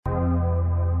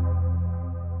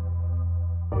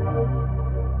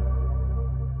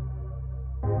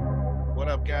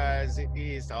up, guys? It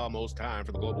is almost time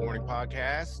for the Global Warning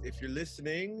Podcast. If you're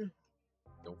listening,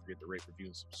 don't forget to rate, review,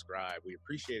 and subscribe. We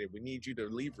appreciate it. We need you to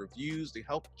leave reviews to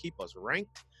help keep us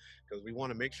ranked because we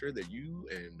want to make sure that you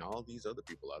and all these other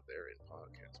people out there in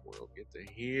podcast world get to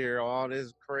hear all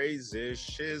this crazy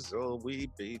shizzle we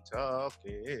be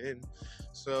talking.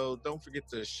 So don't forget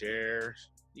to share.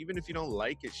 Even if you don't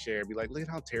like it, share. Be like, look at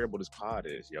how terrible this pod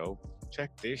is, yo.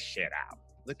 Check this shit out.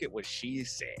 Look at what she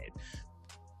said.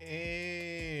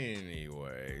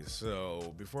 Anyway,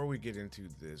 so before we get into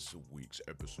this week's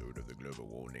episode of the Global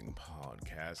Warning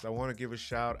Podcast, I want to give a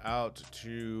shout out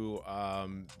to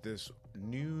this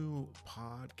new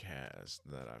podcast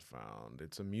that I found.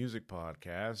 It's a music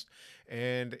podcast,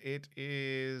 and it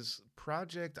is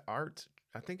Project Art.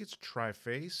 I think it's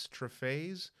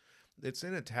Triphase. It's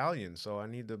in Italian, so I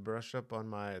need to brush up on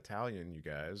my Italian, you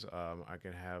guys. I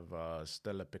can have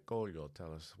Stella Piccolio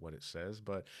tell us what it says,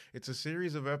 but it's a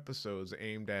series of episodes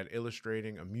aimed at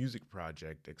illustrating a music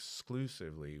project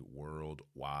exclusively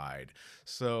worldwide.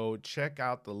 So check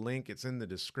out the link. It's in the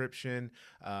description.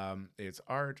 It's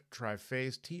Art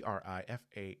Triphase,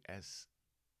 Trifase.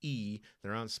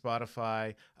 They're on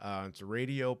Spotify. It's a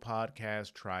radio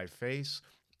podcast, Triphase.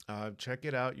 Check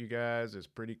it out, you guys. It's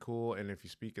pretty cool. And if you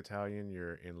speak Italian,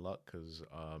 you're in luck because,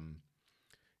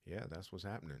 yeah, that's what's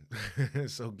happening.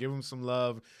 So give them some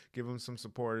love, give them some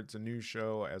support. It's a new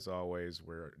show. As always,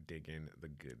 we're digging the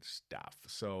good stuff.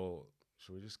 So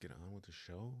should we just get on with the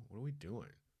show? What are we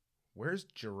doing? Where's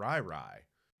Jirai Rai?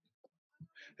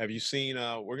 Have you seen,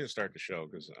 we're going to start the show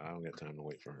because I don't got time to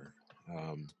wait for her.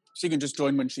 She can just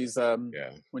join when she's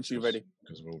when she's ready.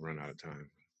 Because we'll run out of time.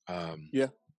 Yeah.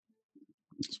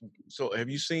 So have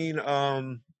you seen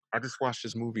I just watched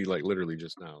this movie like literally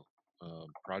just now.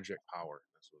 Project Power,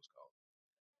 that's what it's called.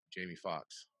 Jamie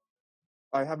Foxx.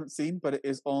 I haven't seen, but it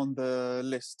is on the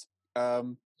list.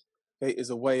 Kate is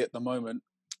away at the moment.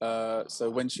 So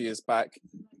when she is back,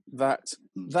 that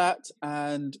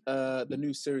and the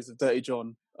new series of Dirty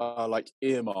John are like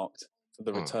earmarked for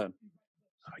the return.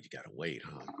 Oh, you gotta wait,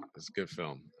 huh? It's a good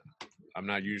film. I'm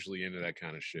not usually into that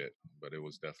kind of shit, but it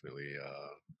was definitely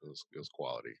it was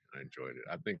quality. I enjoyed it.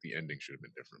 I think the ending should have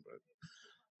been different, but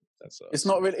that's it's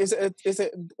not really. Is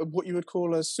it what you would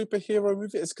call a superhero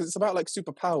movie? It's because it's about like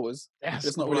superpowers.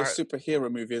 It's not really a superhero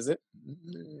movie, is it?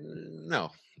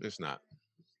 No, it's not.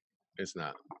 It's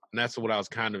not. And that's what I was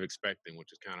kind of expecting,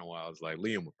 which is kind of why I was like,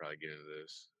 Liam would probably get into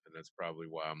this, and that's probably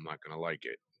why I'm not gonna like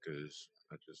it because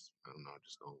I don't know, I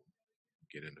just don't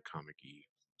get into comic-y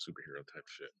superhero type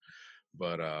shit.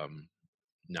 But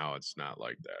no, it's not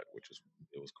like that,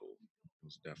 it was cool. It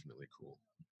was definitely cool.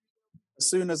 As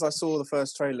soon as I saw the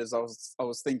first trailers, I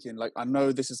was thinking, like, I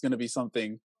know this is going to be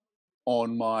something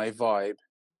on my vibe.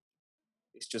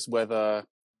 It's just whether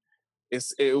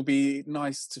it'll be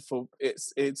nice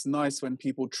it's nice when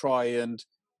people try and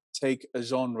take a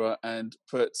genre and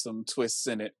put some twists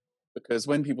in it, because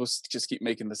when people just keep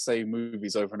making the same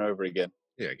movies over and over again,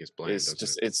 it gets bland.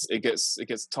 It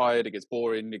gets tired, it gets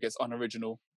boring, it gets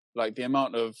unoriginal. Like the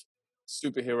amount of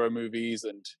superhero movies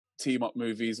and team up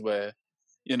movies where,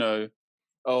 they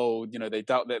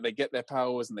doubt that they get their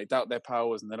powers and they doubt their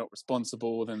powers and they're not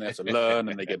responsible. Then they have to learn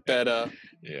and they get better.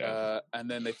 And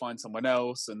then they find someone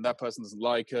else and that person doesn't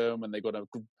like them and they got to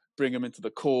bring them into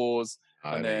the cause.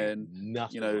 And then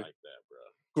nothing like that, bro.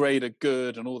 Greater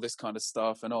good and all this kind of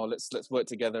stuff. And let's work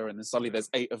together. And then suddenly there's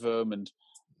 8 of them. And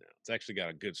it's actually got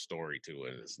a good story to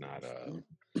it. It's not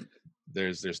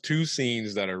there's 2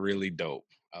 scenes that are really dope.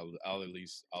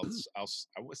 It's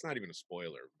not even a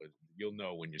spoiler, but you'll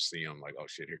know when you see them, like, oh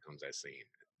shit, here comes that scene.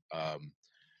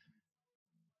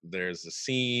 There's a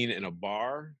scene in a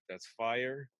bar that's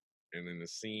fire, and then the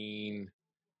scene,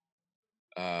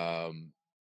 I'll kind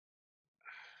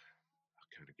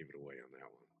of give it away on that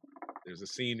one. There's a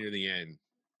scene near the end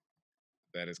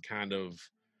that is kind of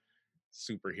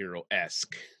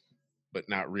superhero-esque, but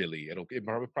not really. It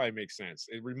probably makes sense.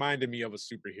 It reminded me of a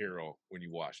superhero when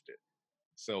you watched it.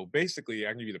 So basically,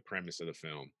 I can give you the premise of the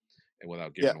film, and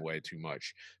without giving away too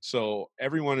much. So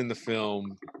everyone in the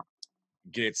film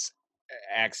gets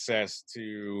access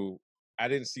to. I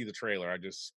didn't see the trailer. I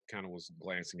just kind of was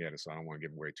glancing at it, so I don't want to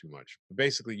give away too much. But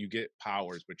basically, you get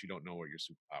powers, but you don't know what your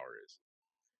superpower is.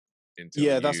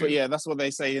 That's what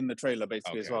they say in the trailer,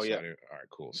 basically, as well. So all right,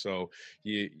 cool. So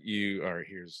you all right.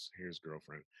 Here's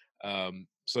girlfriend.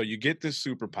 So you get this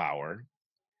superpower.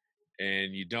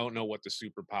 And you don't know what the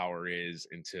superpower is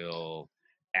until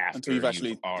after until you've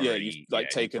actually, you've like you've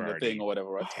taken the thing or whatever,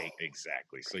 right?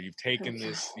 exactly. So you've taken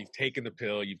you've taken the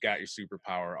pill, you've got your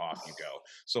superpower, off you go.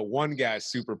 So one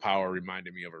guy's superpower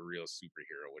reminded me of a real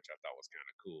superhero, which I thought was kind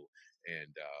of cool.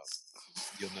 And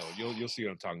you'll see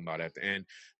what I'm talking about at the end.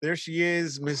 There she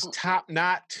is, Miss Top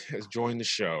Knot has joined the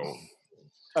show.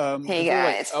 Hey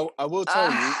guys, I will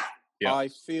tell you, Yep. I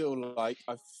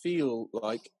feel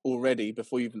like already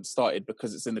before you even started,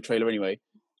 because it's in the trailer anyway.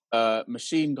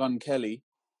 Machine Gun Kelly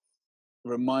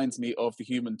reminds me of the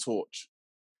Human Torch,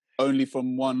 only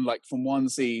from one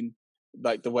scene,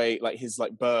 like the way like his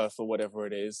like birth or whatever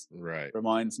it is, right,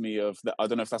 reminds me of that. I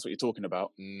don't know if that's what you're talking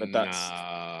about, but that's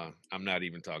I'm not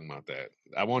even talking about that.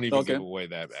 I won't even give away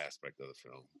that aspect of the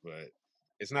film, but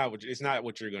it's not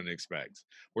what you're going to expect.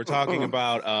 We're talking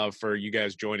about for you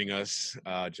guys joining us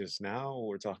just now.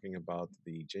 We're talking about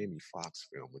the Jamie Foxx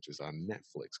film, which is on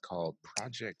Netflix, called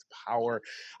Project Power.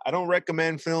 I don't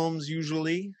recommend films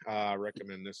usually. I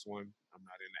recommend this one. I'm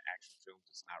not into action films.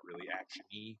 It's not really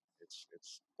action-y.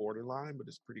 It's borderline, but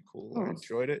it's pretty cool. I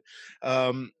enjoyed it.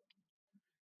 I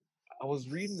was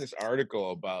reading this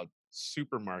article about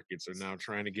supermarkets are now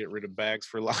trying to get rid of bags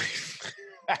for life.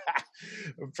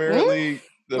 Apparently,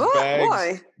 the bags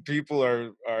why? people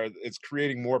are it's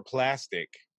creating more plastic.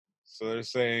 So they're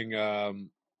saying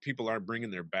people aren't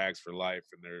bringing their bags for life,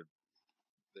 and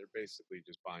they're basically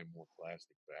just buying more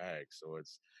plastic bags. So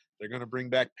they're going to bring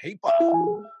back paper.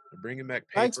 They're bringing back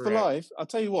paper. Bags for life. I'll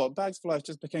tell you what, bags for life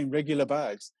just became regular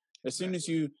bags. As soon as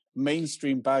you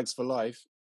mainstream bags for life,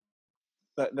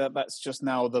 that's just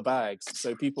now the bags.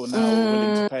 So people now are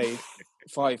willing to pay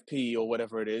 5p or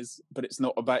whatever it is, but it's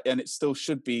not a bag, and it still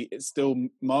should be. It's still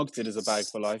marketed as a bag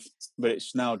for life, but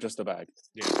it's now just a bag.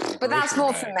 Yeah, but that's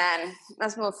more for men.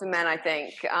 That's more for men, I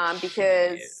think,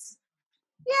 because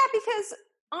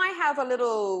I have a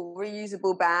little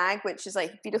reusable bag, which is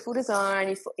like beautiful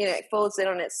design. It folds in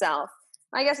on itself.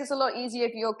 I guess it's a lot easier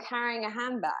if you're carrying a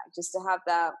handbag, just to have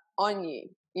that on you,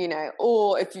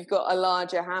 or if you've got a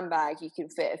larger handbag, you can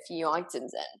fit a few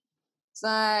items in. So,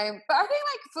 but I think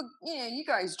like for, you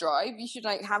guys drive, you should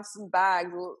like have some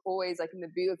bags always like in the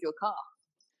boot of your car.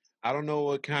 I don't know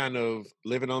what kind of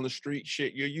living on the street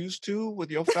shit you're used to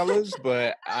with your fellas,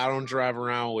 but I don't drive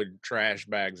around with trash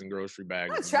bags and grocery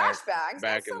bags. Not trash bags.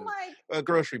 That's like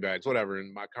grocery bags, whatever.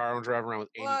 In my car, I don't drive around with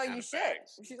any kind of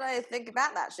bags. You should like think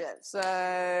about that shit. So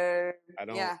I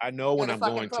don't. Yeah. I know when I'm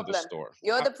going to the store.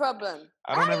 You're the problem.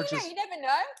 I don't ever just. You never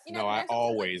know. I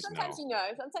always know. Sometimes you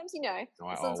know. Sometimes you know.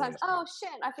 No, sometimes, oh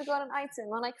shit, I forgot an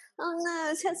item. I'm like, oh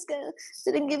no, Tesco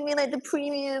didn't give me like the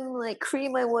premium like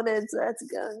cream I wanted, so I had to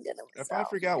go and get it myself. If I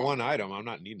forgot one item, I'm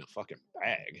not needing a fucking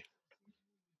bag.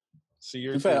 See,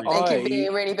 your it could be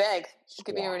really big. It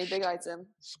could be a really big item.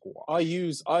 Squash.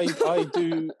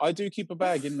 I do keep a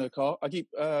bag in the car. I keep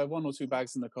 1 or 2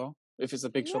 bags in the car. If it's a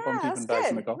big shop, I'm keeping bags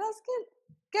in the car. That's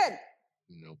good.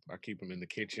 Nope. I keep them in the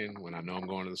kitchen when I know I'm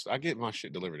going to the store. I get my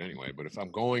shit delivered anyway, but if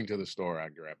I'm going to the store, I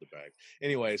grab the bag.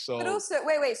 Anyway, so. But also,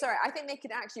 wait, sorry. I think they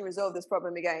could actually resolve this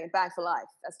problem by getting a bag for life.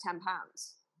 That's £10.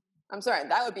 I'm sorry,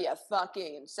 that would be a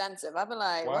fucking incentive. I'd be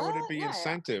like, why would it be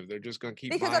incentive? They're just going to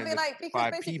keep because buying I'd be like, because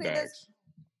 5p basically bags.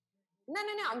 No.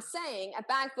 I'm saying a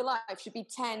bag for life should be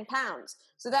 £10.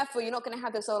 So therefore, you're not going to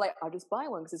have this all like, I'll just buy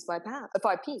one because it's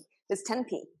 5p. It's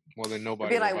 10p. Well, then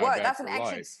nobody would be like, what? That's an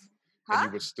extra. Life. Huh? And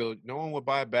you would still, no one would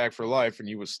buy a bag for life, and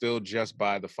you would still just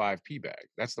buy the 5p bag.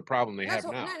 That's the problem they have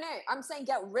now. No. I'm saying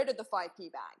get rid of the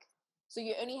 5p bag. So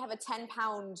you only have a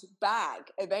 £10 bag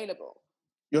available.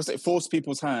 You're saying force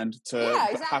people's hand to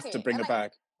have to bring a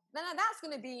bag. Then that's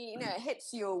going to be, it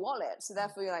hits your wallet. So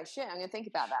therefore you're like, shit, I'm going to think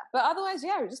about that. But otherwise,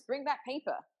 just bring back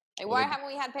paper. Like, why haven't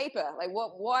we had paper? Like,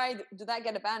 why did that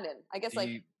get abandoned? I guess,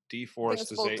 like, things fall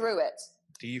through it.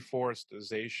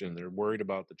 Deforestation. They're worried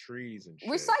about the trees and shit.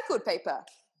 Recycled paper.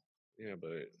 Yeah,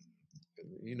 but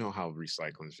you know how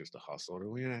recycling is just a hustle.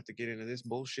 We don't have to get into this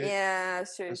bullshit. Yeah,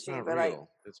 it's true. It's not but real.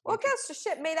 Like, gets the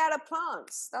shit made out of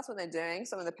plants. That's what they're doing.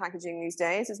 Some of the packaging these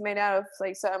days is made out of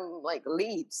like some like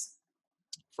leaves.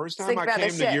 First time I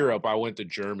came to Europe, I went to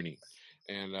Germany,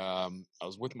 and I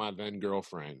was with my then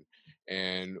girlfriend,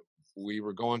 and we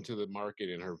were going to the market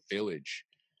in her village,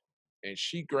 and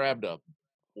she grabbed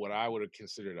what I would have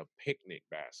considered a picnic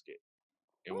basket,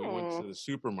 and we went to the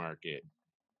supermarket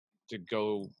to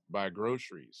go buy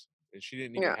groceries, and she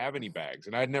didn't even have any bags.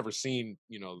 And I'd never seen,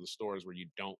 the stores where you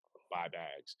don't buy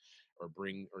bags or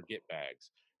get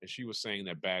bags. And she was saying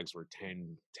that bags were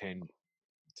 10p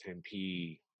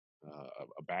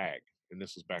a bag. And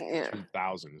this was back in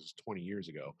 2000. This was 20 years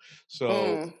ago.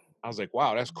 So I was like,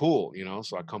 wow, that's cool.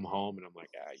 So I come home and I'm like,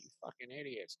 you fucking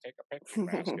idiots, take a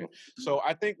picnic basket. So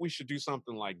I think we should do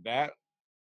something like that.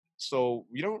 So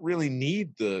you don't really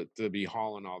need to be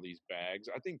hauling all these bags.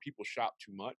 I think people shop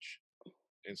too much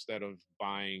instead of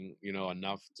buying,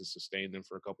 enough to sustain them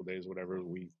for a couple days, whatever.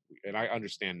 And I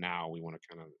understand now we want to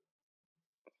kind of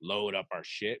load up our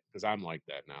shit because I'm like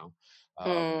that now. I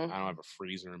don't have a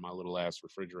freezer in my little ass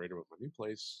refrigerator with my new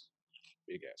place,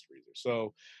 big ass freezer.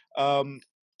 So,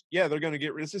 yeah, they're gonna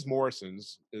get. This is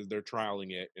Morrison's. They're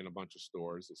trialing it in a bunch of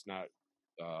stores. It's not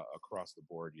across the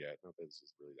board yet. Not that this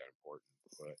is really that important,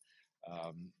 but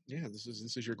yeah, this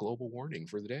is your global warning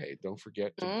for the day. Don't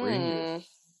forget to bring your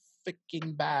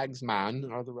freaking bags, man.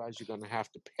 Otherwise, you're gonna have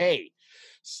to pay.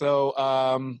 So,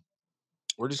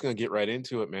 we're just going to get right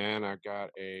into it, man. I got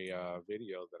a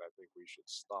video that I think we should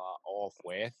start off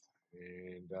with.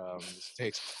 And this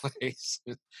takes place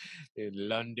in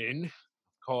London, of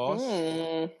course.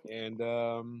 And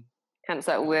hence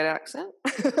that weird accent.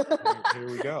 here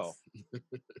we go.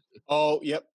 Oh,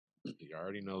 yep. He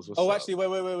already knows what's up. Oh, actually,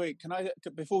 wait.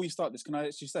 Before we start this, can I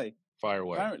actually say? Fire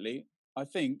away. Apparently, I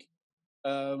think,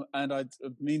 and I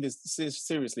mean this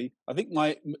seriously, I think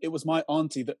it was my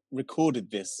auntie that recorded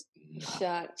this.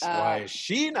 Shut up. Why is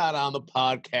she not on the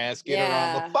podcast? Get her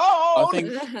on the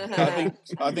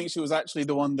phone. I think she was actually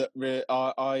the one that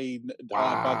by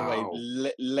the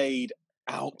way, laid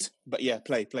out. But yeah,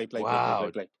 play.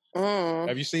 Wow. Play.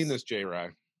 Have you seen this, J. Rye?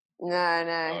 No.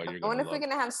 I wonder if we're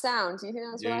gonna have sound. Do you think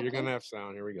that's you're gonna have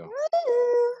sound. Here we go.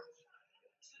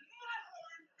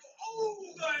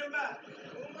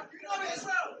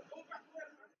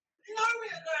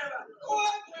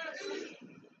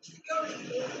 I'm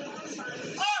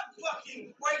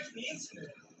fucking breaking the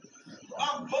internet.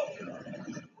 I'm popular.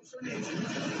 What's your name? You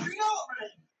know what,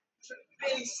 man?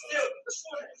 Billy Still. What's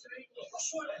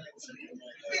your name?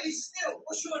 Billy Still.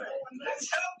 What's your name?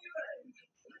 Tell me your name.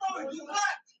 No, you're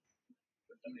black.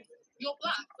 You're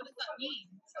black? What does that mean?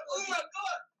 Oh my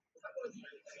God.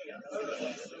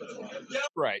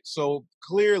 Right. So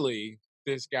clearly,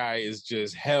 this guy is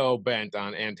just hell bent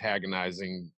on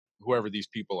antagonizing whoever these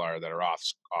people are that are off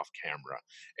camera,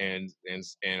 and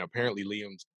apparently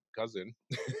Liam's cousin,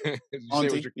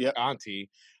 auntie,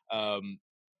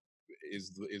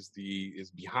 is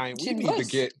behind. We need to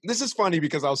get. This is funny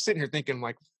because I was sitting here thinking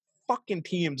like, fucking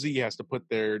TMZ has to put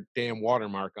their damn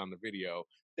watermark on the video.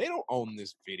 They don't own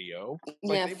this video.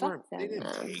 Like they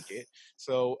didn't take it.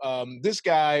 So this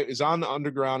guy is on the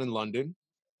underground in London,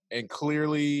 and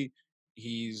clearly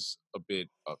he's a bit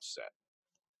upset.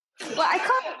 Well, I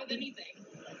can't with anything.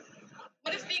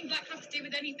 What does being black have to do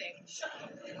with anything? Shut up.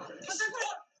 This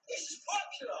is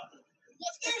popular.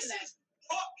 What's this is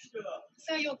popular?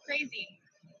 So you're crazy.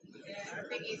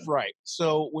 Right.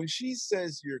 So when she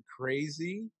says you're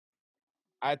crazy,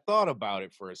 I thought about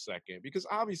it for a second because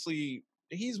obviously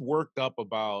he's worked up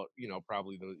about,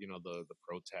 probably the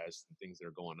protests and things that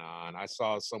are going on. I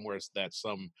saw somewhere that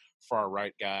some far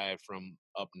right guy from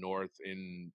up north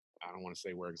in, I don't want to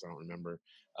say where because I don't remember,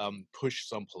 pushed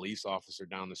some police officer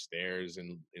down the stairs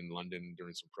in London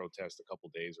during some protest a couple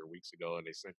days or weeks ago, and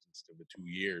they sentenced him to 2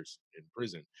 years in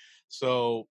prison.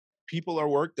 So people are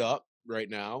worked up right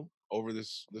now over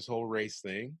this whole race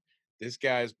thing. This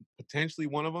guy's potentially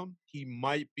one of them. He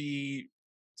might be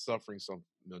suffering some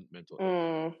mental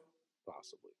illness,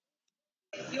 possibly.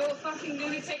 You're a fucking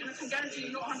lunatic, and I can guarantee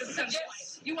you're not 100%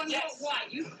 white. You are not white.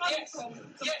 You come from somewhere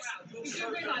else. You do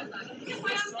realise that? Yes,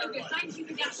 I am so good. Thank you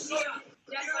for gassing me up.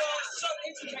 Yes, you I are am. so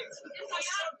educated. Yes, I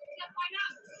am. Yes, I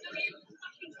am. So you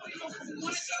fucking police officers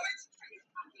want to go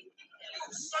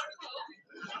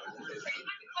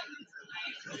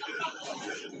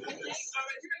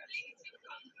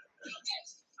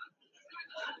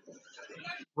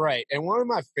Right. And one of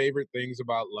my favorite things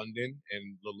about London,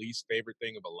 and the least favorite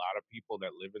thing of a lot of people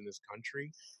that live in this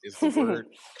country, is the word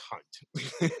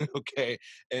cunt. Okay.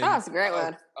 And that's a great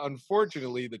word.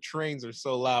 Unfortunately, the trains are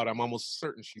so loud, I'm almost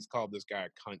certain she's called this guy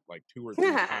a cunt like 2 or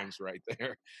 3 times right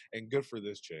there. And good for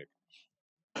this chick.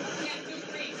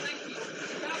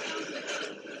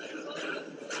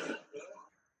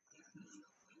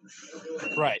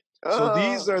 Right. So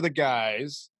these are the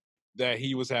guys that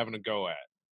he was having a go at.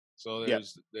 So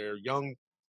they're young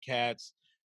cats.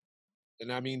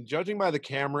 And I mean, judging by the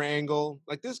camera angle,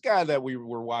 like this guy that we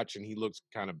were watching, he looks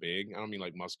kind of big. I don't mean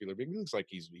like muscular big. He looks like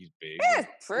he's big. Yeah,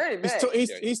 pretty big.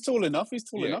 He's tall enough. He's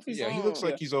tall enough. He looks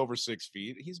like he's over 6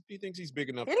 feet. He thinks he's big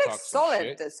enough to talk some shit. He looks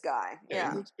solid, this guy.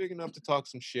 Yeah, he looks big enough to talk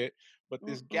some shit. But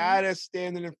this guy that's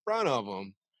standing in front of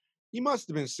him, he must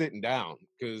have been sitting down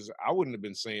because I wouldn't have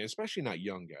been saying, especially not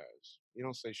young guys. You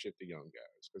don't say shit to young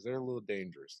guys because they're a little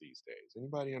dangerous these days.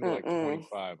 Anybody under like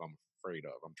 25, I'm afraid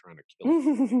of. I'm trying to kill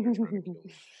them. They're trying to kill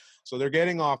them. So they're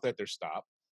getting off at their stop,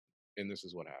 and this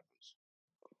is what happens.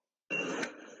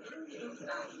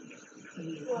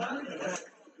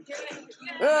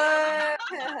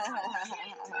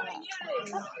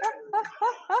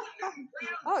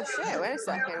 Oh shit, wait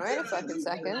a fucking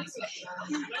second.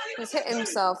 He's hit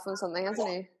himself or something, hasn't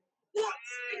he?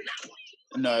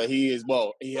 No, he is.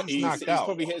 Well, He's knocked he's out.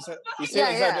 probably hit his head. He's Yeah,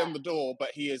 hit his head yeah. on the door,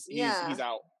 but he's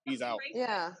out. He's out.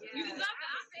 Yeah.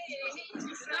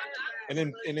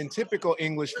 And in typical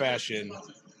English fashion,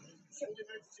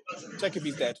 Check if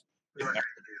he's dead.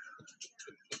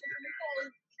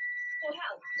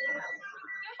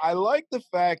 I like the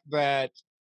fact that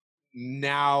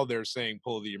now they're saying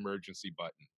pull the emergency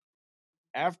button.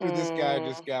 After this guy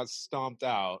just got stomped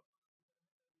out,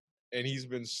 and he's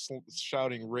been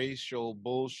shouting racial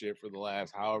bullshit for the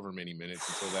last however many minutes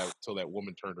until that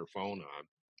woman turned her phone on.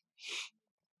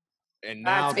 And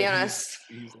now to be that honest,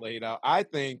 he's laid out, I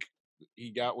think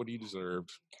he got what he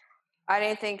deserved. I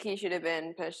don't think he should have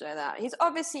been pushed like that. He's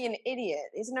obviously an idiot.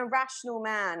 He's an irrational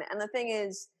man. And the thing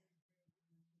is,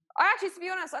 to be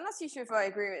honest, I'm not so sure if I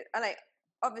agree with,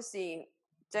 obviously,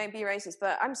 don't be racist,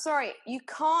 but I'm sorry, you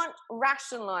can't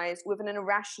rationalize with an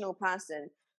irrational person.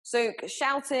 So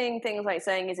shouting things like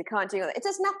saying is it can't do that, it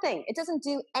does nothing. It doesn't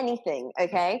do anything,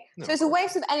 okay? No. So it's a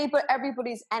waste of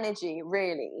everybody's energy,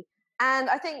 really. And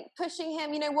I think pushing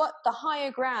him, you know what? The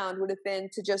higher ground would have been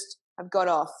to just have got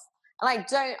off. And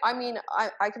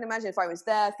I can imagine if I was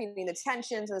there feeling the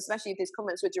tensions, and especially if these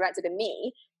comments were directed at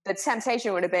me, the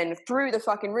temptation would have been through the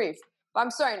fucking roof. But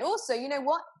I'm sorry. And also, you know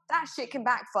what? That shit can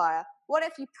backfire. What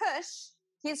if you push,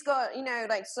 he's got,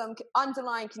 some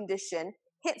underlying condition,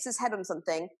 hits his head on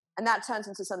something, and that turns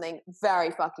into something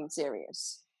very fucking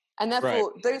serious. And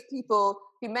therefore, those people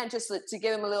who meant just to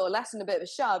give him a little lesson, a bit of a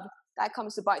shove, that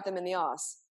comes to bite them in the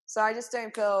ass. So I just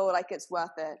don't feel like it's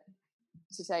worth it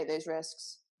to take those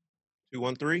risks.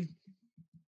 213.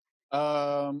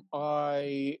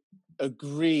 I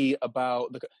agree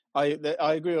about I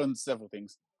agree on several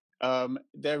things.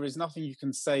 There is nothing you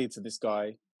can say to this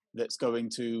guy that's going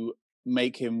to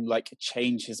make him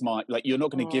change his mind. Like, you're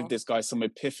not going to give this guy some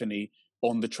epiphany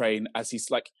on the train as he's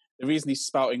the reason he's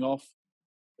spouting off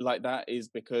like that is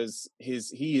because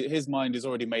his mind is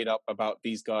already made up about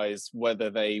these guys, whether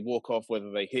they walk off,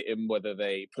 whether they hit him, whether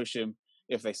they push him.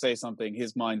 If they say something,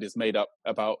 his mind is made up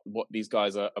about what these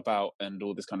guys are about and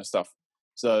all this kind of stuff.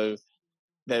 So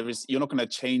you're not going to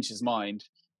change his mind.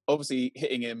 Obviously,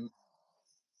 hitting him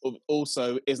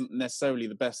also isn't necessarily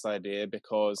the best idea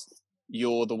because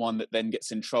you're the one that then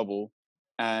gets in trouble,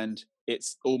 and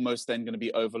it's almost then going to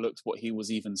be overlooked what he was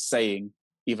even saying,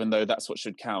 even though that's what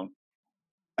should count.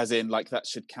 As in, that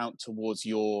should count towards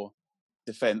your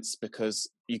defense, because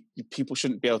people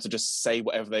shouldn't be able to just say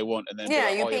whatever they want and then be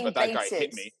like, oh yeah, but that guy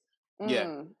hit me.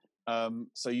 Yeah.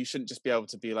 So you shouldn't just be able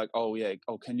to be like, oh yeah,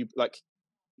 can you you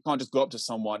can't just go up to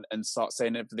someone and start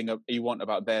saying everything you want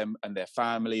about them and their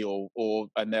family or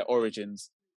and their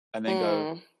origins, and then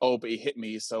go, oh, but he hit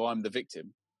me, so I'm the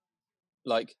victim.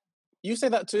 You say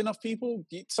that to enough people,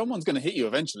 someone's going to hit you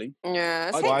eventually.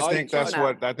 Yeah, I think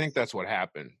that's what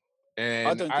happened.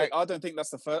 And I don't think that's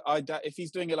the first. If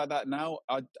he's doing it like that now,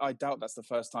 I doubt that's the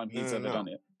first time he's ever done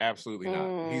it. Absolutely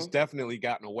not. He's definitely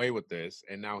gotten away with this,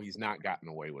 and now he's not gotten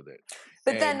away with it.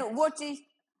 But then, what do you?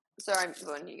 Sorry, I'm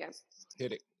going. You guys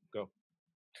hit it. Go.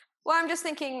 Well, I'm just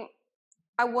thinking.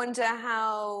 I wonder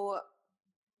how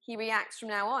he reacts from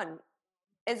now on.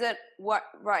 Is it what?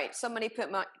 Right, somebody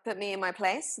put me in my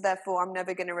place. Therefore, I'm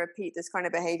never going to repeat this kind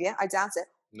of behavior. I doubt it.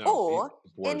 No, or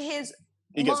in his.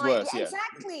 He gets worse, yeah.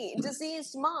 Exactly.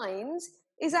 Diseased mind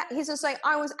is that he's just like,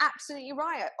 I was absolutely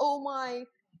right. All my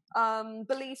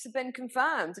beliefs have been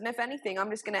confirmed. And if anything, I'm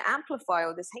just going to amplify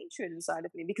all this hatred inside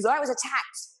of me because I was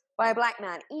attacked by a black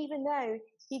man, even though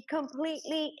he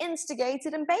completely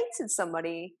instigated and baited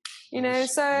somebody.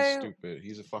 He's stupid.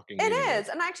 He's a fucking idiot. It is.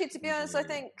 And actually, to be honest, I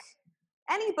think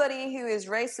anybody who is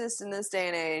racist in this day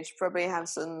and age probably have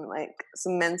some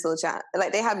mental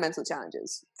they have mental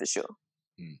challenges for sure.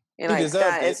 It's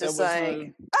just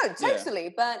totally. Yeah.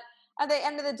 But at the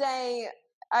end of the day,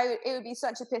 it would be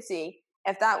such a pity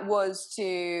if that was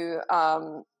to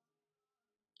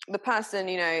the person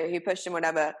who pushed him,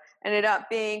 whatever, ended up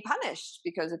being punished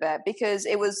because of it, because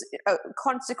it was a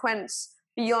consequence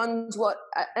beyond what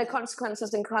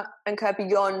consequences incur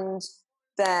beyond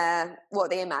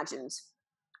what they imagined.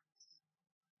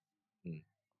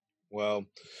 Well,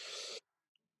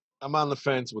 I'm on the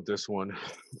fence with this one,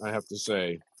 I have to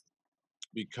say.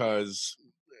 Because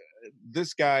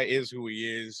this guy is who he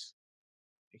is.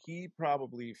 He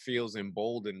probably feels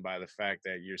emboldened by the fact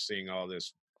that you're seeing all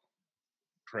this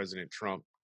President Trump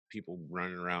people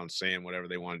running around saying whatever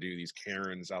they want to do, these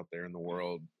Karens out there in the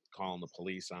world calling the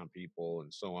police on people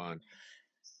and so on.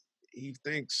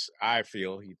 I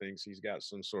feel he thinks he's got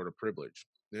some sort of privilege.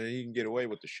 And he can get away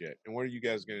with the shit. And what are you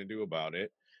guys going to do about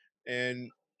it? And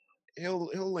he'll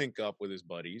link up with his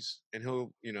buddies, and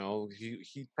he'll,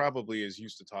 he probably is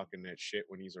used to talking that shit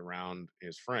when he's around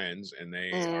his friends and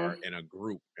they are in a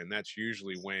group, and that's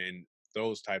usually when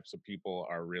those types of people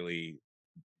are really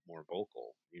more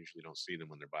vocal. You usually don't see them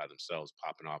when they're by themselves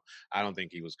popping off. I don't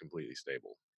think he was completely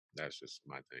stable. That's just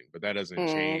my thing, but that doesn't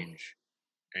change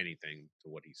anything to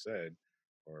what he said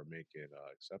or make it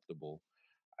acceptable.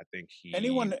 I think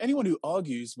anyone who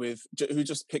argues who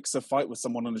just picks a fight with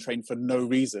someone on the train for no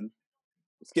reason,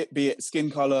 be it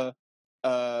skin color,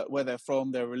 where they're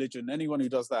from, their religion, anyone who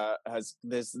does that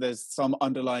there's some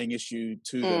underlying issue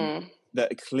to them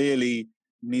that clearly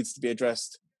needs to be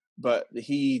addressed. But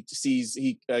he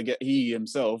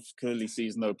himself clearly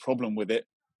sees no problem with it.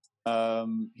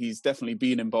 He's definitely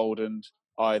been emboldened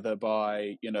either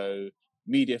by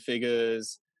media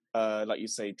figures, like you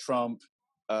say, Trump,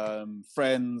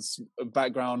 friends,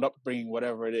 background, upbringing,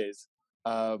 whatever it is.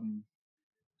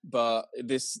 But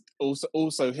this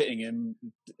also hitting him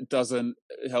doesn't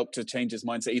help to change his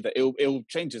mindset either. It'll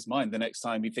change his mind the next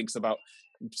time he thinks about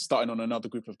starting on another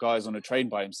group of guys on a train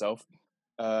by himself.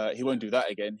 He won't do that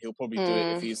again. He'll probably do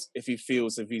it if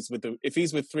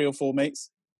he's with 3 or 4 mates.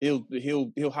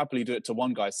 He'll happily do it to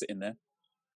one guy sitting there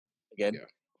again. Yeah.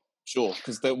 Sure,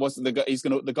 because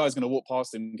the guy's gonna walk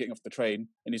past him getting off the train,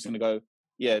 and he's gonna go,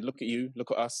 "Yeah, look at you,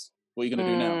 look at us. What are you gonna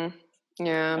do now?"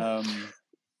 Yeah.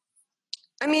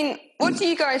 I mean, what do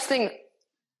you guys think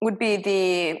would be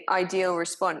the ideal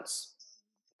response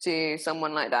to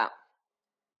someone like that?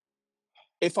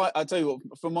 If I tell you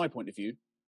what, from my point of view,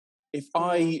 if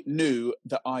I knew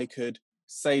that I could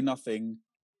say nothing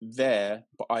there,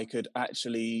 but I could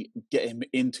actually get him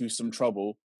into some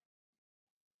trouble,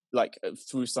 like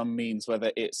through some means,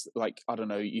 whether it's like, I don't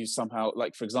know, you somehow,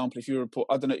 like, for example, if you report,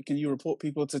 I don't know, can you report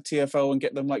people to TFL and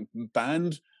get them like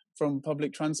banned from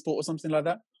public transport or something like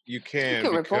that? You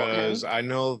can, because I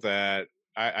know that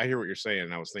I hear what you're saying,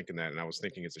 and I was thinking that, and I was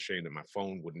thinking it's a shame that my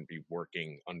phone wouldn't be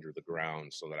working under the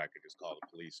ground so that I could just call the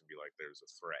police and be like, there's a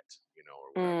threat,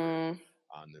 or whatever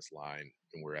on this line,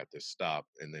 and we're at this stop,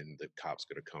 and then the cop's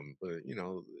going to come. But,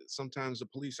 sometimes the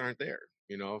police aren't there.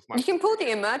 If you can pull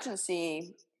the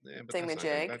emergency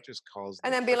thingamajig. That just calls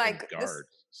and then be like, guard,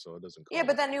 so it doesn't call. Yeah,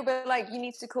 but then you'll be like, you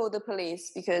need to call the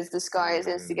police because this guy is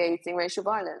instigating racial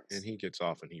violence. And he gets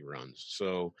off and he runs.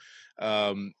 So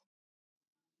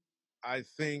I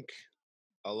think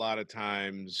a lot of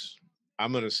times,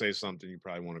 I'm going to say something you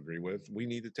probably won't agree with. We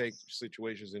need to take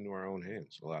situations into our own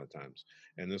hands a lot of times.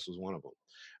 And this was one of them.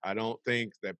 I don't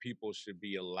think that people should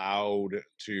be allowed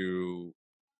to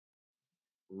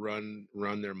run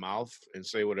their mouth and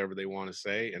say whatever they want to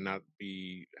say and not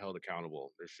be held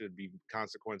accountable. There should be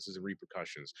consequences and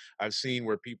repercussions. I've seen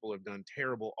where people have done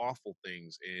terrible, awful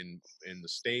things in the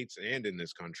States and in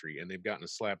this country, and they've gotten a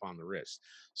slap on the wrist.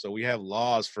 So we have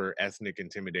laws for ethnic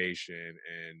intimidation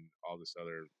and all this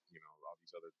other, all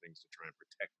these other things to try and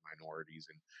protect minorities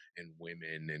and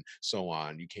women and so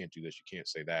on. You can't do this, you can't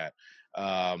say that.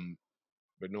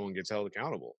 But no one gets held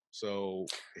accountable. So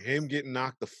him getting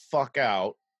knocked the fuck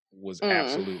out was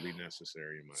absolutely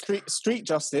necessary in my street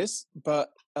justice, but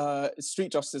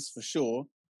street justice for sure.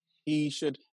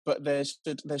 But there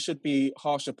should be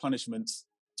harsher punishments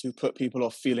to put people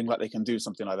off feeling like they can do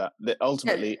something like that. That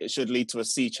ultimately it should lead to a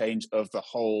sea change of the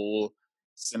whole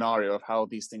scenario of how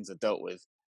these things are dealt with,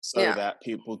 so that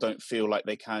people don't feel like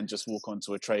they can just walk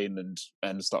onto a train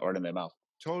and start running their mouth.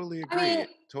 Totally agree.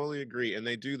 Totally agree. And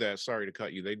they do that. Sorry to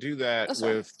cut you. They do that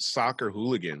with soccer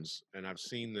hooligans. And I've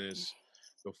seen this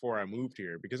before I moved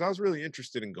here because I was really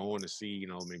interested in going to see,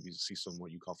 maybe see some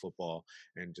what you call football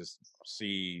and just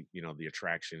see, the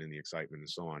attraction and the excitement and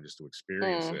so on, just to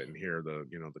experience it and hear the,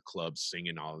 the clubs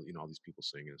singing, all these people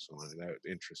singing and so on. That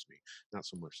interests me. Not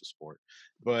so much the sport,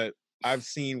 but I've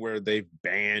seen where they've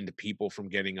banned people from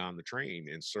getting on the train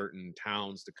in certain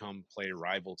towns to come play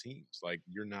rival teams. Like,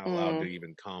 you're not allowed to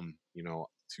even come,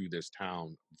 to this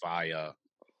town via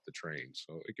the train.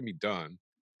 So it can be done,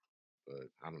 but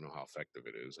I don't know how effective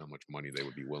it is, how much money they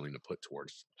would be willing to put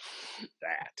towards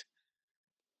that.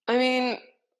 I mean,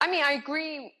 I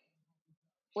agree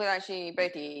with actually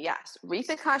both of you. Yes,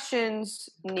 repercussions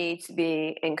need to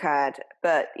be incurred,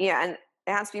 but and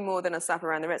it has to be more than a slap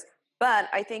around the wrist. But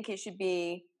I think it should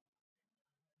be,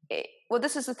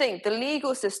 this is the thing, the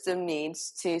legal system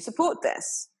needs to support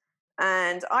this.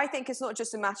 And I think it's not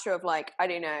just a matter of like, I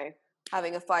don't know,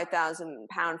 having a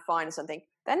 £5,000 fine or something.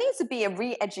 There needs to be a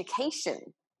re-education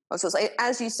of sorts.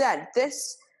 As you said,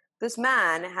 this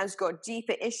man has got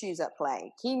deeper issues at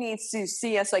play. He needs to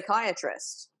see a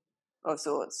psychiatrist. of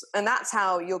sorts. And that's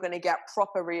how you're going to get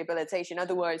proper rehabilitation.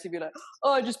 Otherwise, if you're like,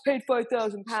 oh, I just paid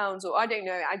 £5,000, or I don't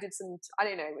know, I did some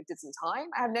time.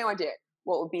 I have no idea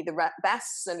what would be the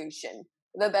best solution.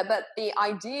 But the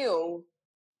ideal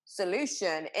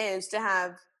solution is to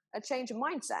have a change of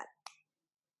mindset.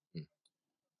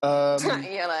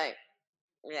 You're like,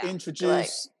 yeah,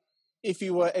 introduce. If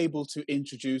you were able to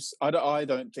introduce, I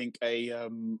don't think like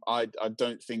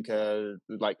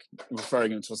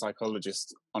referring him to a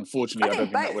psychologist. Unfortunately, I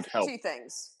don't think that would help. Two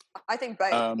things. I think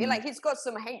both. Like, he's got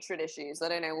some hatred issues. I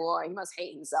don't know why. He must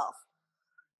hate himself.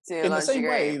 In the same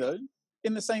way, though.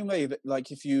 In the same way that, like,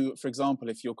 if you, for example,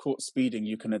 if you're caught speeding,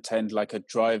 you can attend like a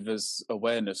driver's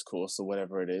awareness course or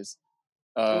whatever it is.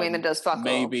 I mean, it does fuck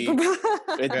maybe.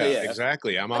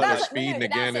 Exactly. I'm out there speeding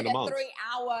again in a month. That's like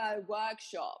a 3-hour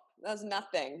workshop. That's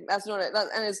nothing. That's not it.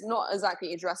 And it's not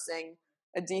exactly addressing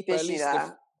a deep issue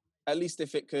there. At least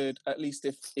if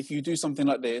you do something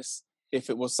like this, if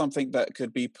it was something that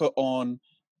could be put on,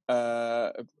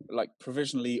 like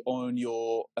provisionally on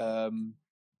your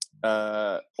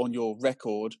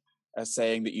record as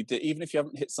saying that you did, even if you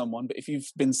haven't hit someone, but if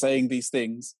you've been saying these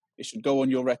things, it should go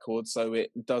on your record so it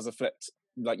does affect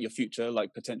like your future,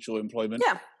 like potential employment.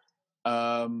 Yeah.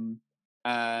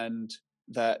 And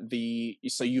that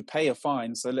so you pay a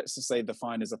fine. So let's just say the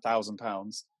fine is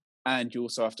 £1,000, and you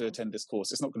also have to attend this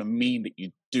course. It's not going to mean that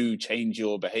you do change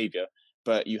your behavior,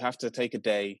 but you have to take a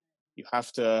day. You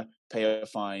have to pay a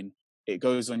fine. It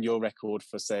goes on your record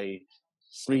for say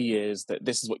 3 years that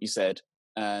this is what you said,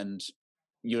 and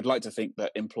you would like to think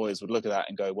that employers would look at that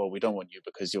and go, well, we don't want you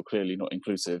because you're clearly not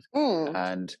inclusive.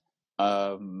 And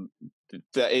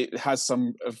that it has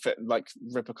some like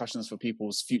repercussions for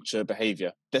people's future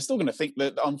behavior. They're still going to think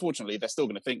that, unfortunately, they're still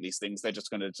going to think these things. They're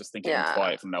just going to think it in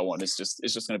quiet from now on. It's just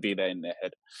going to be there in their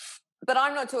head. But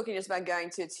I'm not talking just about going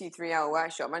to a 2-3 hour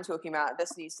workshop. I'm talking about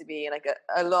this needs to be like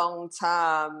a longer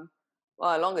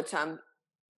term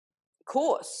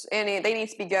course, and they need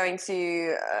to be going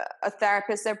to a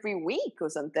therapist every week or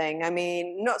something. I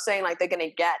mean, not saying like they're going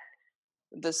to get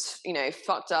this,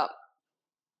 fucked up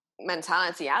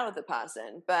mentality out of the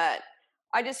person, but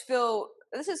I just feel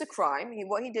this is a crime.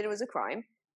 What he did was a crime,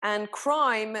 and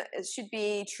crime should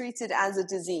be treated as a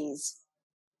disease,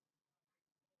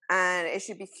 and it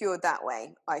should be cured that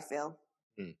way, I feel.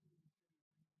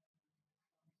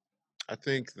 I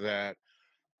think that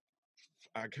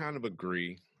I kind of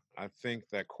agree. I think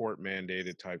that court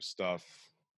mandated type stuff,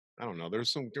 I don't know. There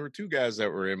were 2 guys that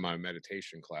were in my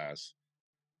meditation class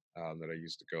that I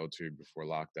used to go to before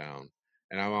lockdown,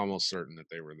 and I'm almost certain that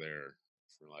they were there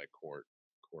for like court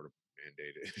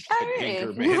mandated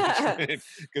anger management,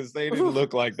 because they didn't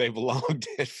look like they belonged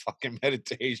in fucking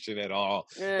meditation at all.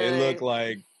 They look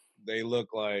like I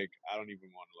don't even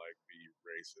want to like be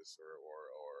racist or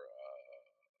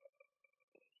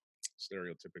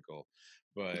stereotypical,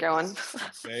 but go on.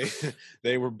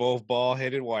 they were both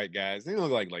bald-headed white guys. They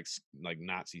look like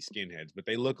Nazi skinheads, but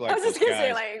they look like I was just gonna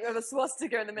say, like, with a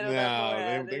swastika in the middle of their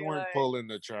forehead. They weren't pulling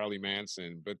the Charlie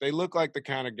Manson, but they look like the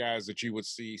kind of guys that you would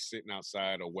see sitting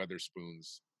outside of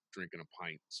Weatherspoons drinking a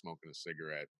pint, smoking a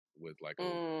cigarette with like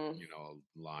a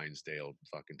Lionsdale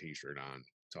fucking t-shirt on,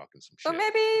 talking some shit. But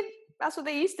maybe that's what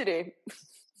they used to do.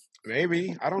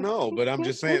 Maybe, I don't know, but I'm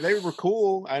just saying they were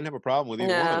cool. I didn't have a problem with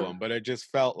either one of them, but it just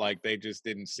felt like they just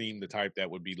didn't seem the type that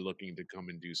would be looking to come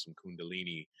and do some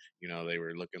Kundalini. They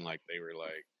were looking like they were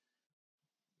like,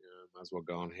 might as well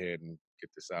go ahead and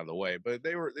get this out of the way. But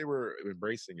they were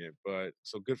embracing it, but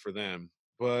so good for them.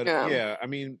 But yeah, I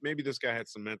mean, maybe this guy had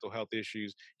some mental health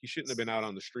issues. He shouldn't have been out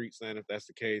on the streets then, if that's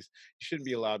the case. He shouldn't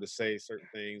be allowed to say certain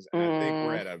things. And I think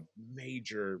we're at a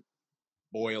major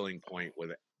boiling point with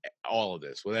all of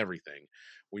this, with everything.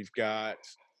 We've got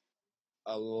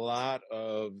a lot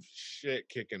of shit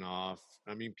kicking off.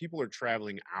 I mean, people are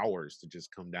traveling hours to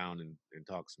just come down and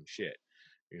talk some shit,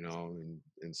 and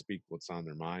speak what's on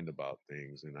their mind about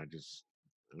things. And I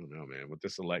don't know, man, with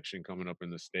this election coming up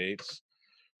in the States,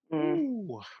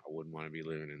 ooh, I wouldn't want to be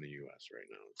living in the US right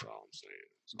now. That's all I'm saying.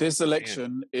 This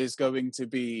election is going to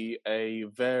be a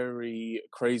very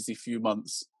crazy few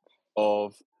months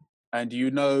of. And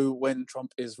when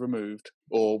Trump is removed,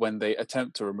 or when they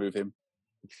attempt to remove him,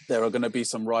 there are going to be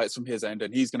some riots from his end,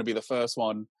 and he's going to be the first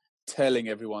one telling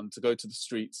everyone to go to the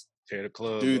streets, tear the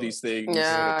club, do these things,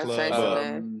 tear the club up,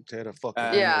 tear the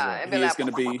fucking he's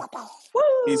going to be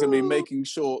he's going to be making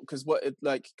sure, because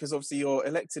obviously you're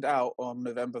elected out on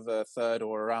November the 3rd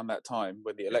or around that time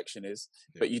when the election is,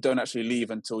 but you don't actually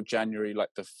leave until January like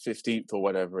the 15th or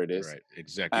whatever it is. Right,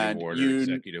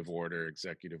 executive order.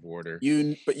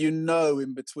 But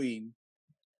in between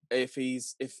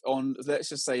if on, let's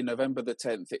just say November the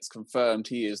 10th, it's confirmed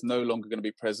he is no longer going to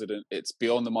be president, it's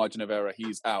beyond the margin of error,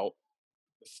 he's out,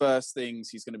 the first things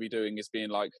he's going to be doing is being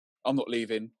like, I'm not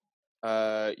leaving.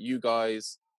 You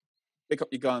guys pick up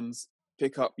your guns,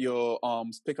 pick up your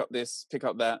arms, pick up this, pick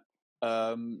up that.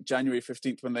 January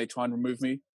 15th, when they try and remove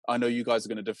me, I know you guys are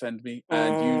going to defend me.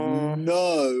 And you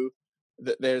know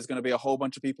that there's going to be a whole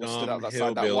bunch of people stood out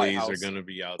outside that White House. Hillbillies are going to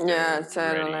be out there. Yeah,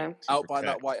 totally. ready to Out by that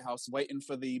protect. White House, waiting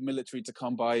for the military to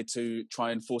come by to try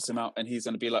and force him out. And he's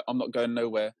going to be like, I'm not going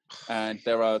nowhere. And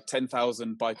there are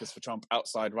 10,000 bikers for Trump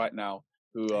outside right now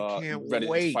who are can't ready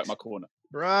to wait. fight my corner.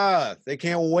 Bruh, they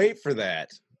can't wait for that.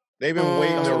 They've been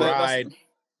waiting to That's- ride.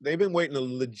 They've been waiting to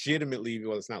legitimately,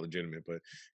 well, it's not legitimate, but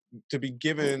to be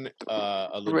given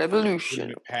a Revolution.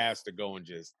 legitimate pass to go and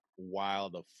just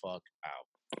wild the fuck out.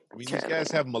 I mean, these Totally.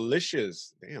 guys have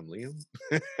militias. Damn, Liam.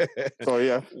 So,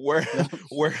 yeah.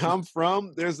 Where I'm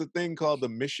from, there's a thing called the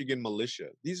Michigan Militia.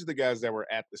 These are the guys that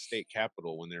were at the state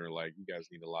capitol when they were like, you guys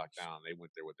need to lock down. They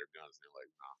went there with their guns. They're like,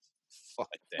 nah, fuck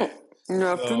that.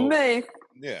 Not for So, me.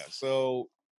 Yeah, so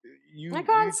I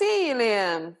can't see you,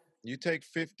 Liam. you take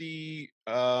 50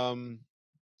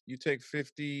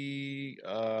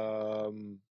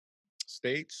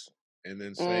 states and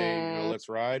then say, let's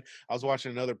ride. I was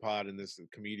watching another pod and this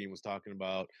comedian was talking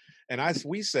about, and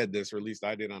we said this, or at least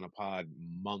I did on a pod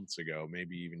months ago,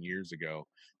 maybe even years ago,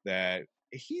 that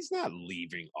he's not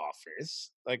leaving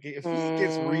office. Like if he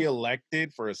gets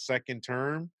reelected for a second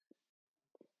term,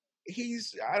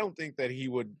 I don't think that he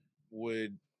would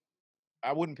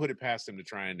I wouldn't put it past him to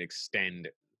try and extend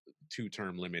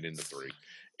 2-term limit into 3.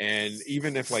 And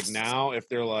even if like now, if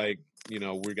they're like, we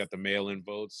got the mail-in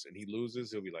votes and he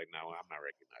loses, he'll be like, no, I'm not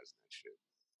recognizing that shit.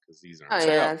 Because these Oh, aren't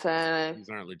yeah, totally. these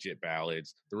aren't legit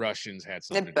ballots. The Russians had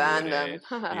They something to do banned with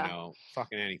them. it.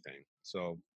 Fucking anything.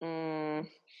 So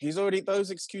Those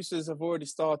excuses have already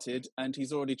started, and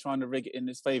he's already trying to rig it in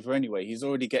his favor anyway. He's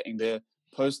already getting the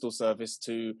postal service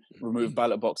to remove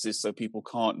ballot boxes so people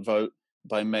can't vote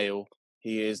by mail.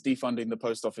 He is defunding the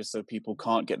post office so people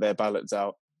can't get their ballots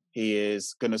out. He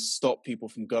is going to stop people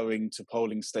from going to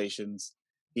polling stations.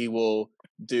 He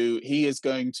is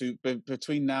going to,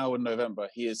 between now and November,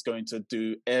 he is going to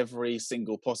do every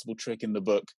single possible trick in the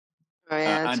book Oh,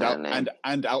 yeah, totally.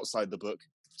 and outside the book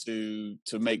to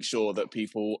make sure that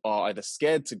people are either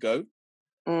scared to go,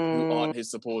 who aren't his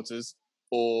supporters,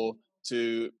 or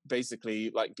to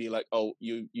basically like be like, oh,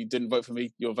 you didn't vote for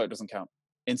me, your vote doesn't count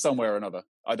in some way or another.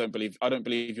 I don't believe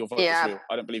your vote is real.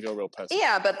 I don't believe you're a real person.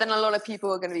 Yeah, but then a lot of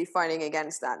people are going to be fighting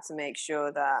against that to make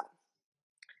sure that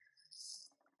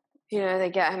they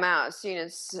get him out as soon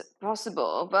as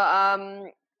possible. But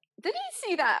did you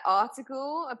see that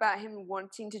article about him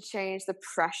wanting to change the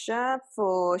pressure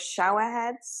for shower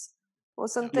heads or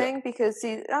something? Yeah. Because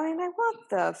what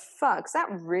the fuck? Is that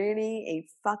really a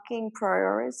fucking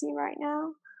priority right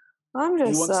now? I'm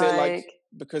just he wants it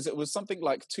because it was something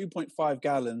like 2.5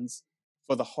 gallons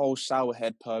for the whole shower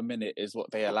head per minute is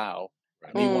what they allow.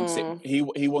 Right. He wants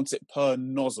it. He wants it per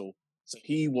nozzle. So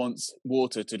he wants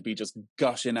water to be just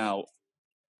gushing out.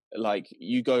 Like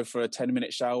you go for a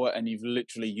 10-minute shower and you've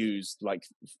literally used like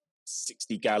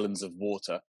 60 gallons of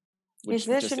water. He's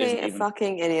literally a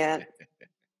fucking idiot.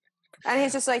 And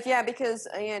he's just like, yeah, because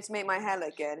to make my hair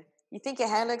look good. You think your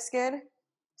hair looks good?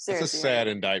 Seriously. It's a sad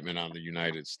indictment on the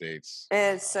United States.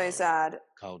 It's so sad.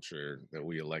 Culture that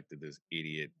we elected this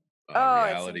idiot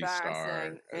reality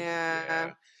star.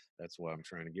 Yeah. That's why I'm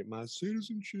trying to get my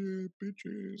citizenship,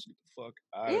 bitches. Get the fuck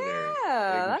out of there.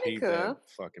 Yeah, that'd be cool. That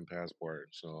fucking passport.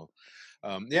 So,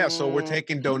 so we're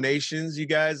taking donations, you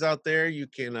guys out there. You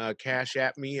can cash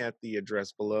at me at the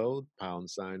address below,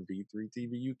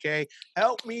 #V3TV UK.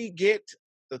 Help me get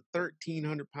the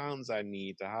 1,300 pounds I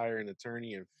need to hire an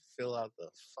attorney and fill out the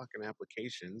fucking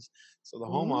applications so the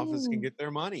home office can get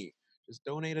their money. Just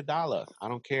donate $1. I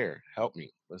don't care. Help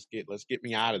me. Let's get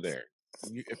me out of there.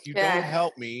 If you don't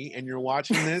help me and you're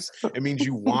watching this, it means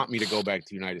you want me to go back to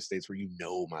the United States where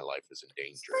my life is in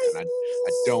danger. And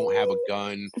I don't have a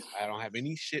gun. I don't have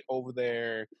any shit over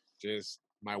there. Just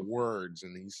my words.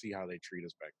 And then you see how they treat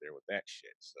us back there with that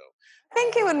shit. So I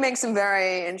think it would make some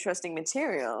very interesting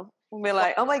material. We'll be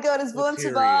like, oh my God, has Vaughn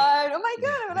survived? Oh my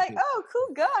God. We're like, oh,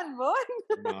 cool gun, Vaughn.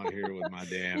 I'm out here with my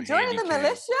damn You joining the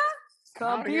militia?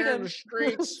 Out here in the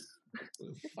streets.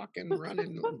 Fucking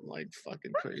running like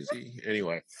fucking crazy.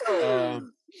 Anyway,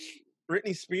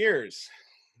 Britney Spears,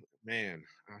 man,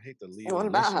 I hate to leave. What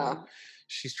about her?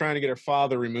 She's trying to get her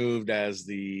father removed as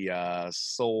the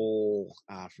sole.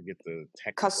 I forget the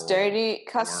technical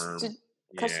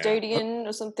custodian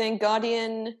or something.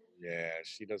 Guardian. Yeah,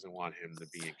 she doesn't want him to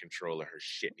be in control of her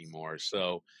shit anymore.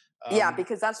 So Yeah,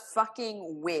 because that's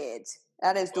fucking weird.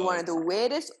 That is one of the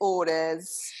weirdest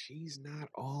orders. she's not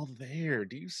all there.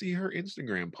 Do you see her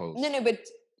Instagram post? No, but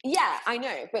yeah, I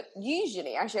know. But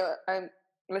usually, actually, I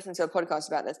listened to a podcast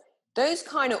about this. Those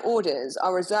kind of orders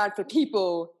are reserved for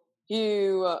people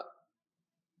who are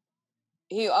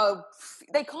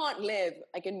they can't live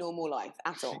like a normal life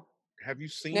at all. Have you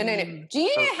seen? No. Do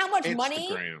you know how much Instagram money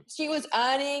she was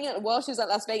earning while she was at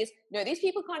Las Vegas? No, these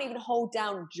people can't even hold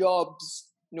down jobs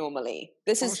normally.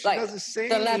 This is like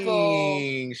the level.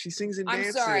 She sings and I'm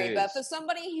dances. sorry, but for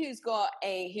somebody who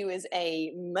is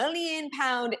a $1 million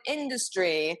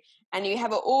industry, and you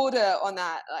have an order on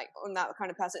that kind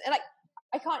of person, and like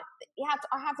I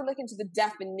have to look into the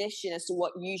definition as to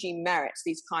what usually merits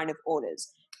these kind of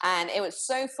orders. And it was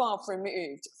so far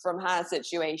removed from her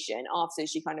situation after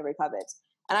she kind of recovered.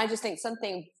 And I just think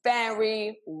something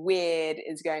very weird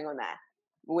is going on there.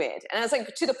 Weird. And it's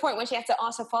like to the point when she had to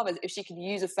ask her father if she could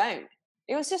use a phone.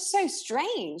 It was just so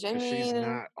strange. I mean, she's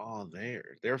not all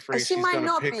there. They're afraid she she's might gonna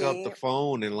not pick up be. the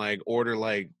phone and like order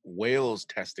like whales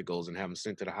testicles and have them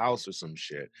sent to the house or some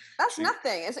shit. That's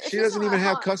nothing. She doesn't even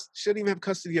have she doesn't even have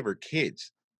custody of her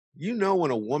kids. You know,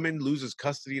 when a woman loses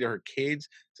custody to her kids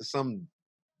to some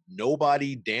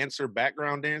nobody dancer,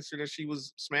 background dancer that she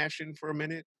was smashing for a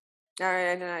minute. All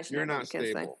right, I don't know. You're not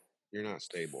stable. You're not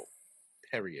stable.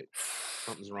 Period.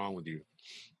 Something's wrong with you.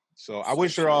 So I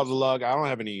wish her all the luck. I don't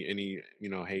have any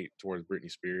hate towards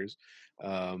Britney Spears.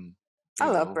 I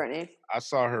love Britney. I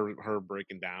saw her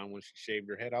breaking down when she shaved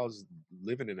her head. I was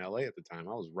living in LA at the time.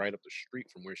 I was right up the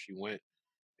street from where she went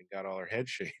and got all her head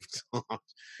shaved.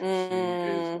 She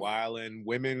is wilding.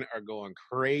 Women are going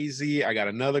crazy. I got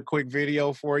another quick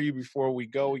video for you before we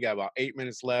go. We got about 8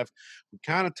 minutes left. We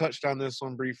kind of touched on this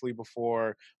one briefly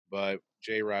before, but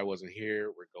J. Rye wasn't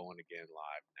here. We're going again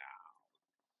live now.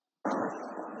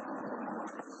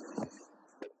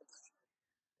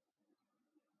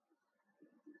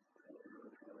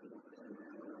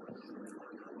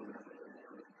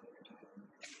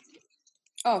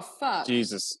 Oh, fuck.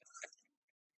 Jesus.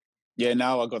 Yeah,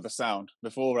 now I got the sound.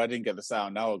 Before I didn't get the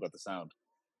sound. Now I got the sound.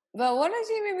 But what is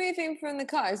he removing from the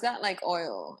car? Is that like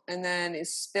oil and then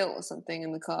it's spilt or something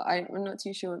in the car? I'm not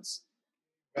too sure. It's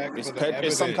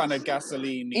some kind of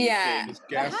gasoline. Yeah. Thing.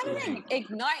 But how did it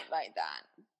ignite like that?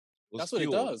 That's what it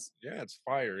does. Yeah, it's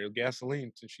fire. It's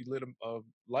gasoline. And she lit a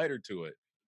lighter to it.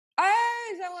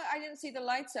 Oh, is that what? I didn't see the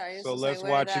lighter. So let's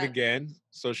watch it again.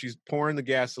 So she's pouring the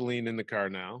gasoline in the car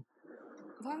now.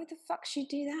 Why would the fuck she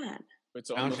do that?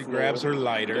 Now she grabs her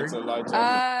lighter.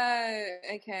 Oh,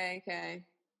 okay.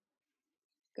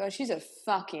 God, she's a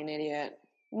fucking idiot.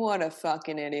 What a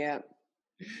fucking idiot.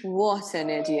 What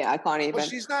an idiot. I can't even. Well,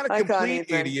 she's not a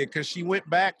complete idiot because she went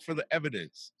back for the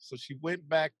evidence. So she went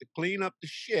back to clean up the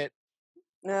shit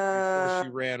before she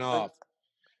ran off.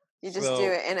 You just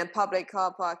do it in a public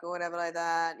car park or whatever like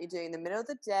that. You do it in the middle of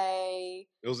the day.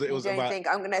 You don't think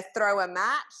I'm going to throw a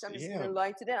match. I'm just going to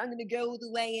light it. I'm going to go all the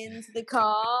way into the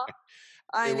car.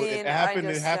 It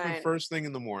happened first thing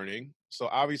in the morning. So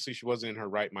obviously she wasn't in her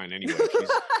right mind anyway.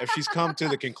 If she's come to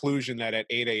the conclusion that at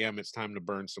 8 a.m. it's time to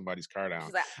burn somebody's car down.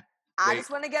 She's like, I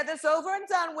just want to get this over and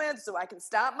done with so I can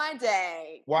start my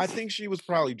day. Well, I think she was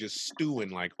probably just stewing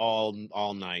like all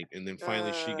night. And then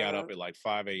finally she got up at like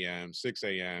 5 a.m., 6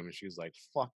 a.m. And she was like,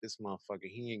 fuck this motherfucker.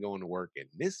 He ain't going to work in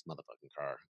this motherfucking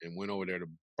car. And went over there to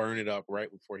burn it up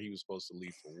right before he was supposed to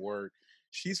leave for work.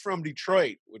 She's from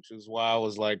Detroit, which is why I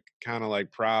was like kind of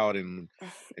like proud and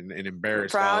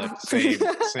embarrassed all at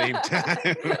the same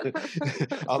time.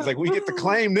 I was like, we get to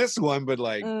claim this one, but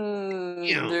like, do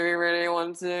we really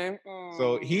want to?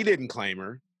 So he didn't claim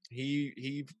her.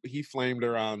 He flamed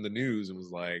her on the news and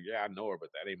was like, yeah, I know her, but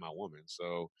that ain't my woman.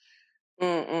 So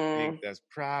I think that's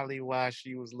probably why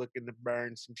she was looking to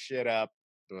burn some shit up.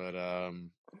 But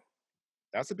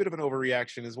that's a bit of an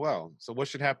overreaction as well. So what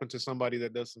should happen to somebody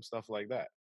that does some stuff like that?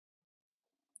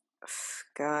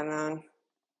 God, man. To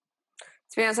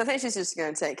be honest, I think she's just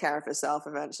going to take care of herself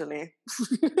eventually.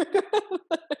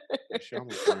 She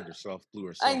almost burned herself, blew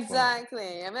herself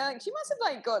Exactly. Up. I mean, like, she must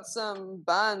have like got some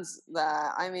burns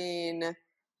there. I mean,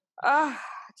 no,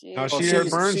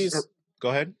 go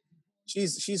ahead.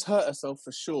 She's hurt herself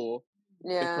for sure.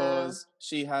 Yeah. Because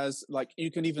she has, like, you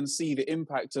can even see the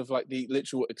impact of, like, the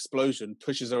literal explosion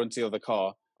pushes her into the other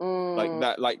car. Like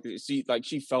that,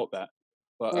 she felt that.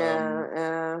 But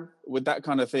with that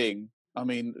kind of thing, I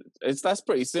mean, that's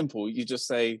pretty simple. You just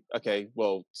say, okay,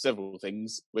 well, several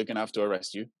things. We're going to have to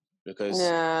arrest you because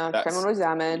that's criminal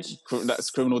damage. That's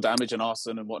criminal damage and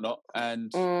arson and whatnot.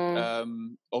 And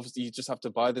obviously you just have to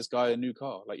buy this guy a new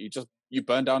car. Like you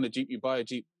burn down a Jeep, you buy a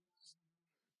Jeep.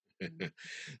 A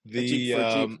Jeep for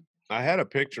a Jeep. I had a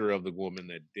picture of the woman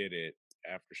that did it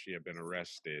after she had been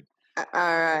arrested. All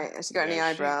right. Has she got any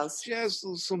eyebrows? She has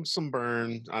some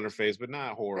burn on her face, but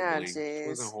not horribly. She jeez.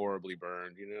 wasn't horribly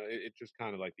burned. You know, it just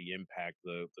kind of like the impact,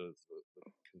 the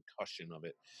concussion of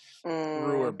it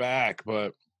threw her back.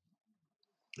 But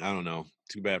I don't know.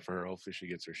 Too bad for her. Hopefully she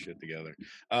gets her shit together.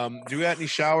 Do we got any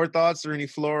shower thoughts or any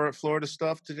Florida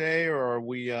stuff today, or are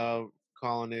we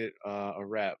calling it a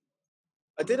wrap?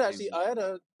 I did actually. I had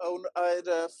a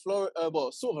Florida,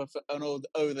 well, sort of an old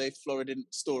Floridian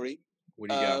story. What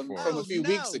do you got for from a few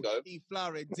weeks ago? He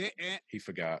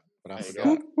forgot, but I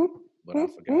forgot. But I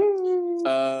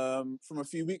forgot. From a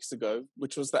few weeks ago,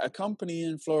 which was that a company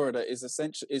in Florida is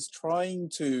trying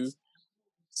to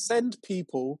send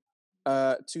people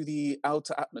to the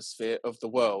outer atmosphere of the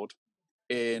world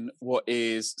in what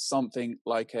is something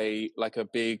like a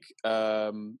big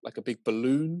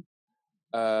balloon,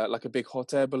 like a big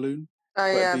hot air balloon. Oh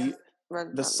yeah.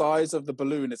 The size of the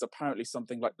balloon is apparently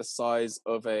something like the size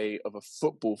of a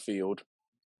football field.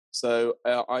 So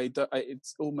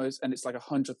it's almost, and it's like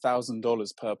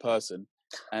 $100,000 per person,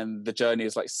 and the journey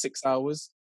is like 6 hours.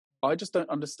 I just don't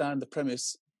understand the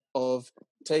premise of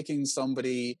taking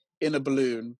somebody in a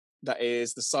balloon that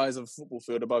is the size of a football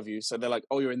field above you. So they're like,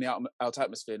 "Oh, you're in the outer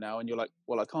atmosphere now," and you're like,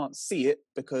 "Well, I can't see it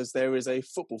because there is a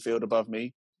football field above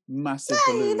me." Massive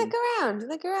balloon. You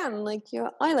look around like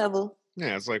your eye level.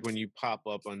 Yeah, it's like when you pop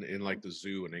up in like the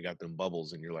zoo and they got them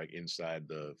bubbles and you're like inside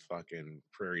the fucking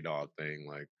prairie dog thing,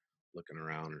 like looking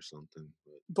around or something.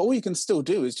 But all you can still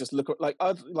do is just look at, like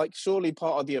surely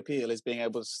part of the appeal is being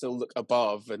able to still look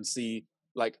above and see,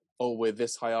 like, oh, we're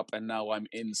this high up and now I'm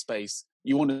in space.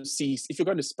 You want to see, if you're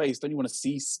going to space, don't you want to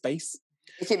see space?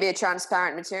 It could be a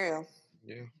transparent material.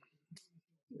 Yeah.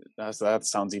 That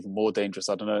sounds even more dangerous.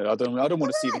 I don't know. I don't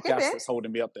want to see the gas that's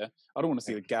holding me up there. I don't want to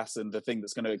see the gas and the thing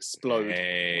that's going to explode.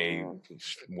 Hey,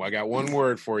 I got one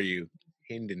word for you: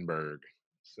 Hindenburg.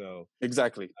 So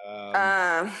exactly.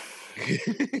 Good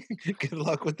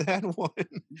luck with that one.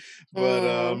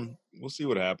 But we'll see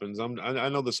what happens. I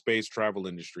know the space travel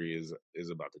industry is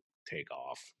about to take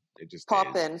off. It just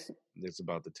popping. It's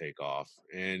about to take off,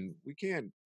 and we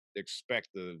can't expect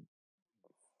to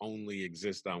only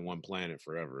exist on one planet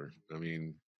forever. I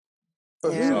mean,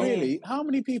 but really, how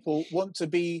many people want to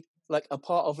be like a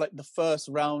part of like the first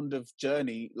round of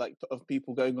journey, like of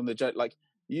people going on the journey? Like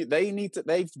they need to.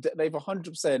 They've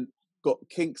 100% got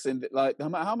kinks in it. Like no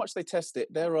matter how much they test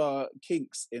it, there are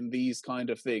kinks in these kind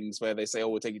of things where they say, "Oh,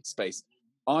 we'll take you to space."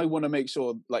 I want to make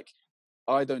sure, like,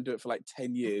 I don't do it for like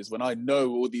 10 years when I know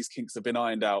all these kinks have been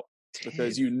ironed out.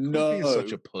 Because you're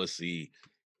such a pussy.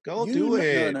 Go do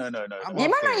it. No. You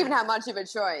might not even have much of a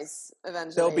choice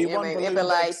eventually. There'll be one balloon that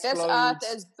like, explodes. this earth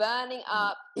is burning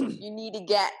up. You need to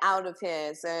get out of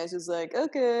here. So it's just like,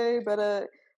 okay, but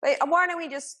why don't we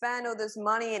just spend all this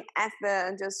money and effort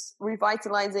and just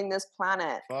revitalizing this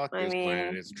planet? Fuck this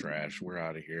planet. It's trash. We're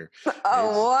out of here.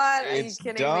 Oh, what? Are you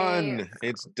kidding me?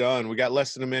 It's done. We got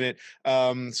less than a minute.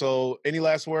 So any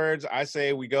last words? I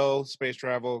say we go. Space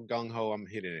travel. Gung ho. I'm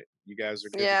hitting it. You guys are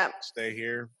good. Yeah. Stay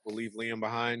here. We'll leave Liam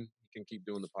behind. You can keep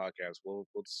doing the podcast. We'll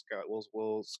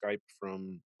Skype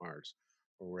from Mars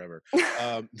or wherever.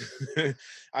 I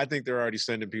think they're already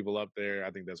sending people up there.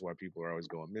 I think that's why people are always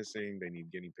going missing. They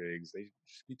need guinea pigs. They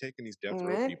should be taking these death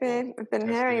row people. I've been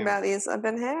hearing about these. I've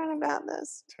been hearing about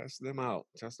this. Test them out.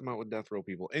 Test them out with death row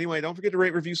people. Anyway, don't forget to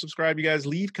rate, review, subscribe. You guys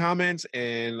leave comments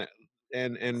and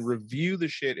review the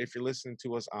shit if you're listening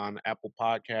to us on Apple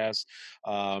Podcasts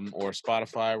or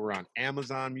Spotify. We're on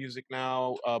Amazon Music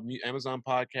now, Amazon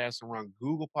Podcasts, and we're on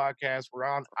Google Podcasts. We're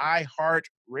on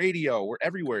iHeartRadio. We're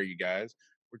everywhere, you guys.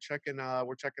 We're checking out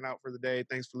for the day.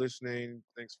 Thanks for listening.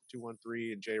 Thanks for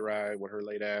 213 and J Ride with her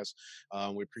late ass.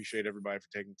 We appreciate everybody for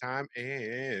taking time,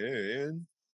 and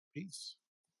peace.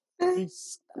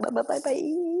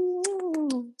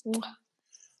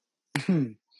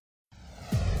 Bye.